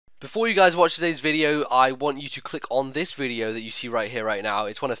Before you guys watch today's video, I want you to click on this video that you see right here, right now.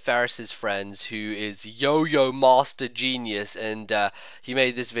 It's one of Ferris's friends who is Yo-Yo Master Genius, and he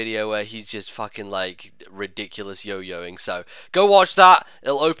made this video where he's just fucking like ridiculous yo-yoing. So go watch that.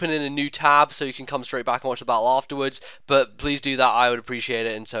 It'll open in a new tab, so you can come straight back and watch the battle afterwards. But please do that. I would appreciate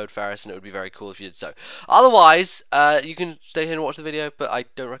it, and so would Ferris, and it would be very cool if you did so. Otherwise, you can stay here and watch the video, but I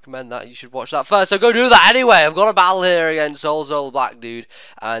don't recommend that. You should watch that first. So go do that anyway. I've got a battle here against Solosoloblackdude,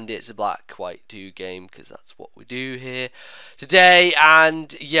 and it's a black white 2 game because that's what we do here today.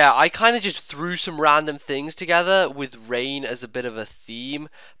 And yeah, I kind of just threw some random things together with rain as a bit of a theme,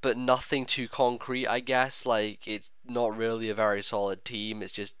 but nothing too concrete, I guess. Like, it's not really a very solid team,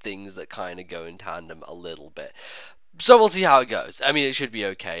 it's just things that kind of go in tandem a little bit. So we'll see how it goes. I mean, it should be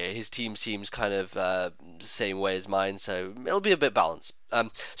okay. His team seems kind of the same way as mine, so it'll be a bit balanced.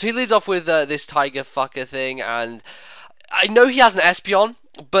 So he leads off with this tiger fucker thing, and I know he has an Espeon,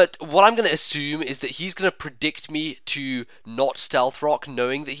 but what I'm going to assume is that he's going to predict me to not Stealth Rock,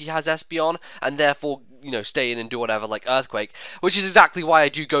 knowing that he has Espeon, and therefore, you know, stay in and do whatever, like Earthquake, which is exactly why I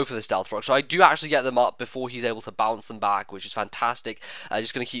do go for the Stealth Rock. So I do actually get them up before he's able to bounce them back, which is fantastic. I'm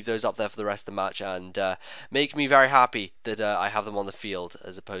just going to keep those up there for the rest of the match, and make me very happy that I have them on the field,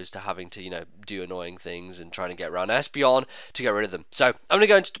 as opposed to having to, you know, do annoying things and trying to get around Espeon to get rid of them. So I'm going to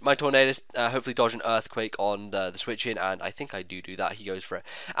go into my Tornadus, hopefully dodge an Earthquake on the switch in, and I think I do that. He goes for it,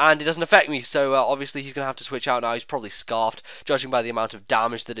 and it doesn't affect me, so obviously he's going to have to switch out now. He's probably Scarfed, judging by the amount of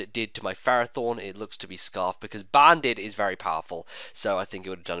damage that it did to my Ferrothorn. It looks to be Scarfed, because Banded is very powerful, so I think it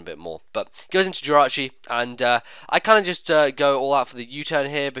would have done a bit more. But goes into Jirachi, and I kind of just go all out for the U-turn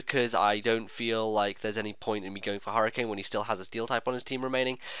here, because I don't feel like there's any point in me going for Hurricane when he still has a Steel type on his team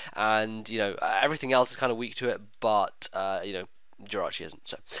remaining, and, you know, everything else is kind of weak to it, but, you know, Jirachi isn't.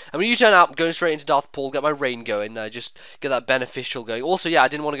 So I'm going to U-turn out, going straight into Darth Paul, get my rain going, just get that beneficial going. Also, yeah, I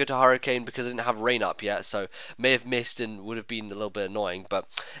didn't want to go to Hurricane because I didn't have rain up yet, so may have missed and would have been a little bit annoying. But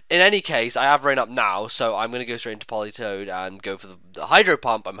in any case, I have rain up now, so I'm going to go straight into Politoed and go for the Hydro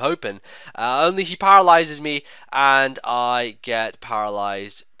Pump, I'm hoping. Only he paralyzes me, and I get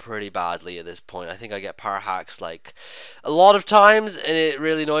paralyzed pretty badly at this point. I think I get Power Hacks like a lot of times, and it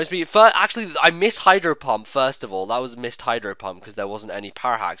really annoys me. Actually, I missed Hydro Pump first of all. That was a missed Hydro Pump because there wasn't any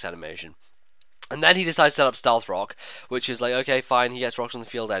Power Hacks animation. And then he decides to set up Stealth Rock, which is like, okay, fine, he gets rocks on the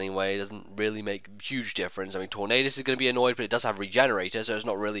field anyway. It doesn't really make a huge difference. I mean, Tornadus is going to be annoyed, but it does have Regenerator, so it's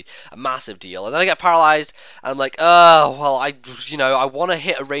not really a massive deal. And then I get paralyzed, and I'm like, oh, well, I want to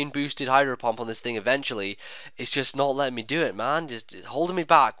hit a rain-boosted Hydro Pump on this thing eventually. It's just not letting me do it, man. Just holding me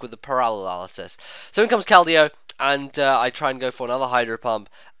back with the paralysis. So in comes Keldeo, and I try and go for another Hydro Pump,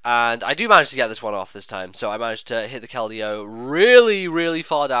 and I do manage to get this one off this time. So I managed to hit the Keldeo really, really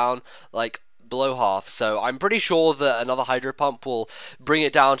far down, like below half, so I'm pretty sure that another Hydro Pump will bring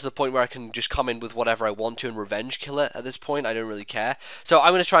it down to the point where I can just come in with whatever I want to and revenge kill it at this point. I don't really care. So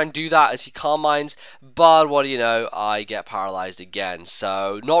I'm going to try and do that as he Calm Minds, but what do you know, I get paralyzed again.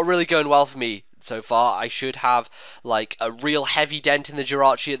 So not really going well for me so far. I should have like a real heavy dent in the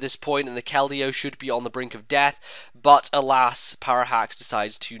Jirachi at this point, and the Keldeo should be on the brink of death, but alas, Power Hacks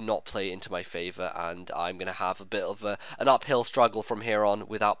decides to not play into my favor, and I'm going to have a bit of an uphill struggle from here on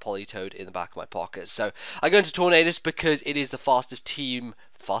without Politoed in the back of my pocket. So I go into Tornadus because it is the fastest thing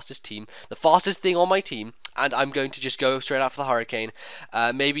on my team, and I'm going to just go straight out for the Hurricane,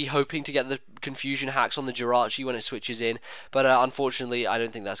 maybe hoping to get the confusion hacks on the Jirachi when it switches in, but unfortunately I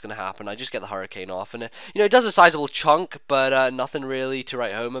don't think that's going to happen. I just get the Hurricane off, and you know, it does a sizable chunk, but nothing really to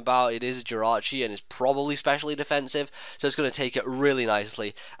write home about. It is a Jirachi, and it's probably specially defensive, so it's going to take it really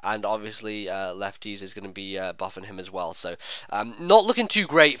nicely, and obviously Lefties is going to be buffing him as well, so not looking too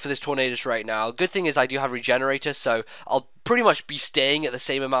great for this Tornadus right now. Good thing is I do have Regenerator, so I'll pretty much be staying at the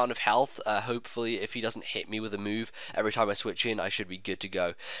same amount of health. Hopefully, if he doesn't hit me with a move every time I switch in, I should be good to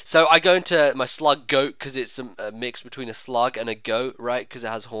go. So I go into my Slug Goat because it's a mix between a slug and a goat, right? Because it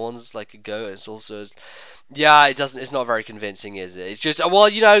has horns like a goat. It's also, yeah, it's not very convincing, is it? It's just, well,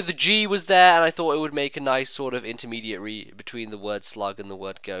 you know, the G was there, and I thought it would make a nice sort of intermediary between the word slug and the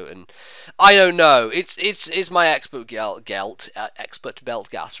word goat, and I don't know. It's my expert belt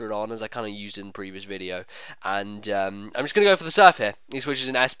Gastrodon, as I kind of used in the previous video, and I'm just gonna go for the Surf here. He switches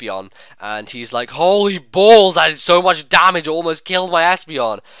an Espeon, and he's like, holy balls, that is so much damage, almost killed my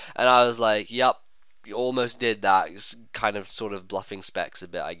Espeon. And I was like, yep, you almost did that. It's kind of sort of bluffing Specs a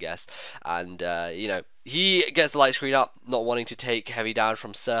bit, I guess. And you know, He gets the light screen up, not wanting to take heavy down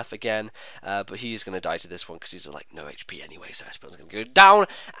from Surf again, but he's going to die to this one because he's like no HP anyway, so I suppose I'm going to go down,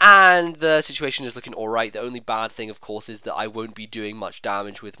 and the situation is looking alright. The only bad thing, of course, is that I won't be doing much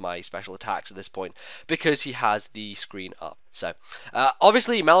damage with my special attacks at this point because he has the screen up. So,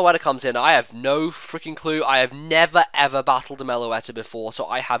 obviously, Meloetta comes in. I have no freaking clue. I have never, ever battled a Meloetta before, so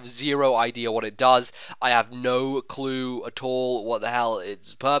I have zero idea what it does. I have no clue at all what the hell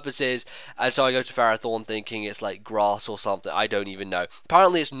its purpose is, and so I go to Ferrothorn thinking it's like grass or something. I don't even know.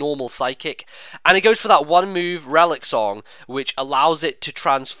 Apparently, it's normal psychic, and it goes for that one move, Relic Song, which allows it to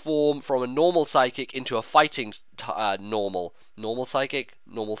transform from a normal psychic into a fighting normal. Normal psychic?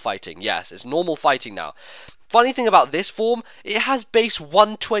 Normal fighting. Yes, it's normal fighting now. Funny thing about this form, it has base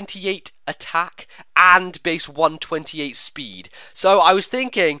 128 attack and base 128 speed. So I was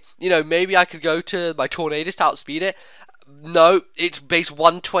thinking, you know, maybe I could go to my Tornadus to outspeed it. No, it's base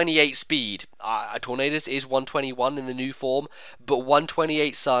 128 speed. Tornadus is 121 in the new form, but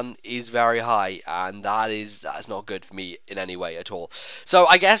 128 Sun is very high, and that's not good for me in any way at all. So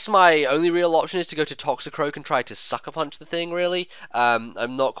I guess my only real option is to go to Toxicroak and try to Sucker Punch the thing, really.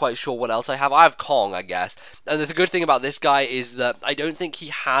 I'm not quite sure what else I have. I have Kong, I guess. And the good thing about this guy is that I don't think he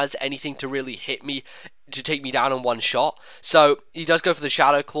has anything to really hit me to take me down in one shot. So he does go for the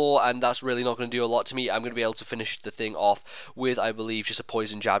Shadow Claw, and that's really not going to do a lot to me. I'm going to be able to finish the thing off with, I believe, just a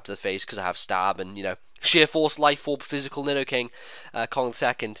poison jab to the face because I have stab and, you know, sheer force, life orb, physical Nidoking, Kong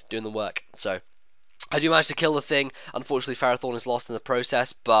second doing the work. So I do manage to kill the thing. Unfortunately, Ferrothorn is lost in the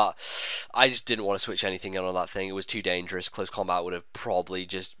process, but I just didn't want to switch anything in on that thing. It was too dangerous. Close combat would have probably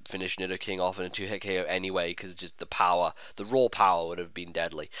just finished Nidoking off in a 2-hit KO anyway, because just the power, the raw power would have been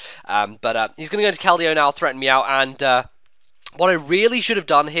deadly. But he's going to go to Keldeo now, threaten me out, and what I really should have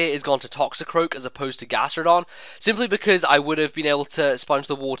done here is gone to Toxicroak as opposed to Gastrodon, simply because I would have been able to sponge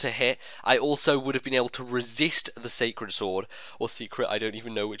the water hit. I also would have been able to resist the Sacred Sword, or Secret, I don't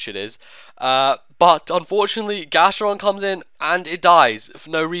even know which it is. But unfortunately, Gastrodon comes in and it dies for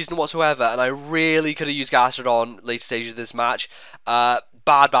no reason whatsoever, and I really could have used Gastrodon later stages of this match.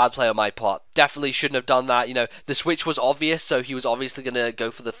 Bad play on my part. Definitely shouldn't have done that. You know, the switch was obvious, so he was obviously going to go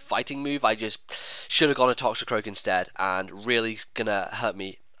for the fighting move. I just should have gone to Toxicroak instead, and really going to hurt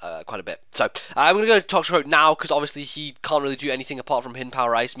me quite a bit. So I'm going to go to Toxicroak now, because obviously he can't really do anything apart from Hidden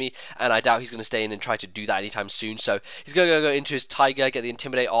Power Ice me, and I doubt he's going to stay in and try to do that anytime soon. So he's going to go into his Tiger, get the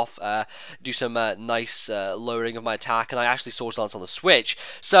Intimidate off, do some nice lowering of my attack, and I actually Swords Dance on the switch.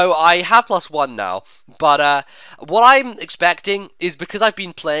 So I have +1 now, but what I'm expecting is, because I've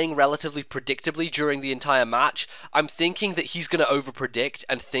been playing relatively predictably during the entire match, I'm thinking that he's going to overpredict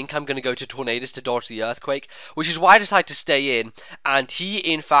and think I'm going to go to Tornadus to dodge the Earthquake, which is why I decided to stay in, and he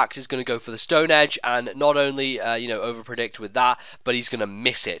in fact is going to go for the Stone Edge, and not only you know, overpredict with that, but he's going to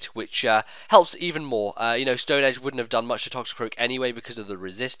miss it, which helps even more. You know, Stone Edge wouldn't have done much to Toxicroak anyway because of the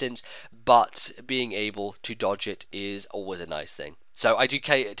resistance, but being able to dodge it is always a nice thing. So I do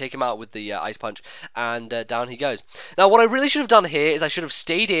take him out with the Ice Punch, and down he goes. Now, what I really should have done here is I should have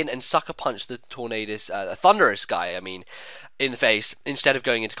stayed in and Sucker Punched the Tornadus, Thunderous guy, I mean, in the face, instead of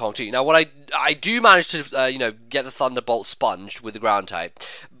going into Kong 2. Now, what I do manage to, you know, get the Thunderbolt sponged with the Ground type,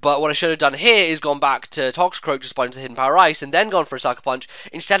 but what I should have done here is gone back to Toxicroak to sponge the Hidden Power Ice, and then gone for a Sucker Punch,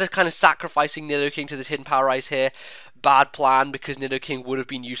 instead of kind of sacrificing Nidoking to this Hidden Power Ice here. Bad plan, because Nidoking would have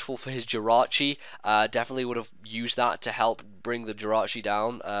been useful for his Jirachi. Definitely would have used that to help bring the Jirachi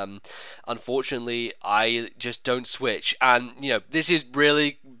down. Unfortunately, I just don't switch, and you know, this is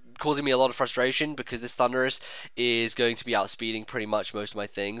really causing me a lot of frustration, because this Thunderous is going to be outspeeding pretty much most of my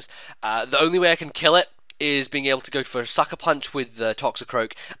things. The only way I can kill it is being able to go for a Sucker Punch with the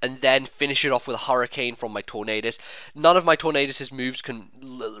Toxicroak, and then finish it off with a Hurricane from my Tornadus. None of my Tornadus' moves can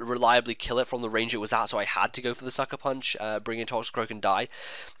reliably kill it from the range it was at, so I had to go for the Sucker Punch, bring in Toxicroak and die.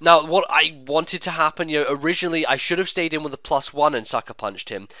 Now, what I wanted to happen, you know, originally I should have stayed in with a +1 and Sucker Punched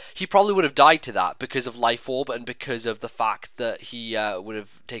him. He probably would have died to that because of Life Orb, and because of the fact that he would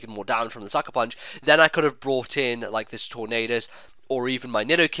have taken more damage from the Sucker Punch. Then I could have brought in, like, this Tornadus, or even my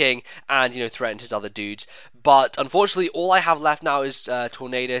Nidoking, and, you know, threatened his other dudes. But unfortunately, all I have left now is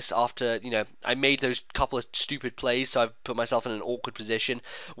Tornadus. After, you know, I made those couple of stupid plays, so I've put myself in an awkward position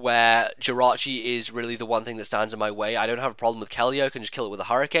where Jirachi is really the one thing that stands in my way. I don't have a problem with Keldeo, I can just kill it with a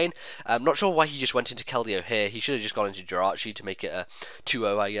Hurricane. I'm not sure why he just went into Keldeo here. He should have just gone into Jirachi to make it a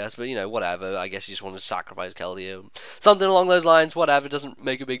 2-0, I guess. But, you know, whatever. I guess he just wanted to sacrifice Keldeo. Something along those lines, whatever. Doesn't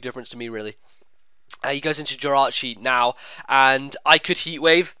make a big difference to me, really. He goes into Jirachi now, and I could Heat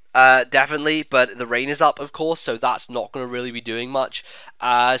Wave. Definitely, but the rain is up, of course, so that's not going to really be doing much.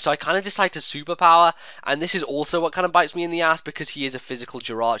 So I kind of decide to superpower, and this is also what kind of bites me in the ass because he is a physical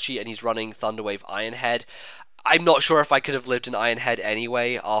Jirachi and he's running Thunderwave Ironhead. I'm not sure if I could have lived in Ironhead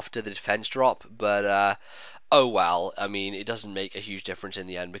anyway after the defense drop, but oh well. I mean, it doesn't make a huge difference in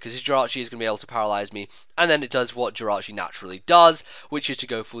the end because his Jirachi is going to be able to paralyze me, and then it does what Jirachi naturally does, which is to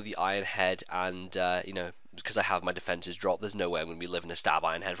go for the Ironhead, and because I have my defenses dropped, there's no way I'm going to be living a stab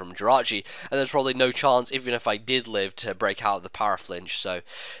Ironhead from Jirachi, and there's probably no chance, even if I did live, to break out of the power flinch. So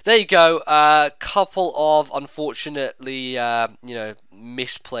there you go. Couple of unfortunately,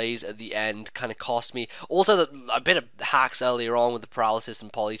 misplays at the end kind of cost me. Also, a bit of hacks earlier on with the paralysis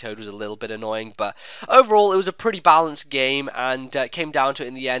and Polytoad was a little bit annoying, but overall it was a pretty balanced game, and it came down to it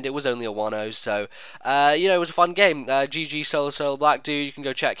in the end. It was only a 1-0, so it was a fun game. GG Solosoloblackdude, you can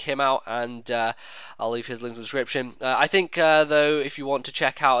go check him out, and I'll leave his link in the description. I think, though, if you want to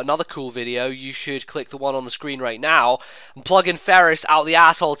check out another cool video, you should click the one on the screen right now and plug in Ferris out the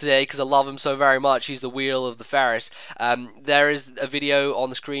asshole today because I love him so very much. He's the wheel of the Ferris. There is a video on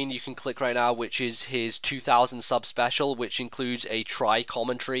the screen you can click right now, which is his 2000 sub special, which includes a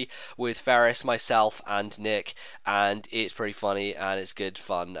commentary with Ferris, myself, and Nick, and it's pretty funny and it's good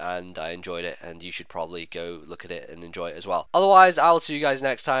fun, and I enjoyed it, and you should probably go look at it and enjoy it as well. Otherwise, I'll see you guys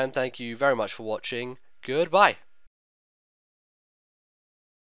next time. Thank you very much for watching. Goodbye.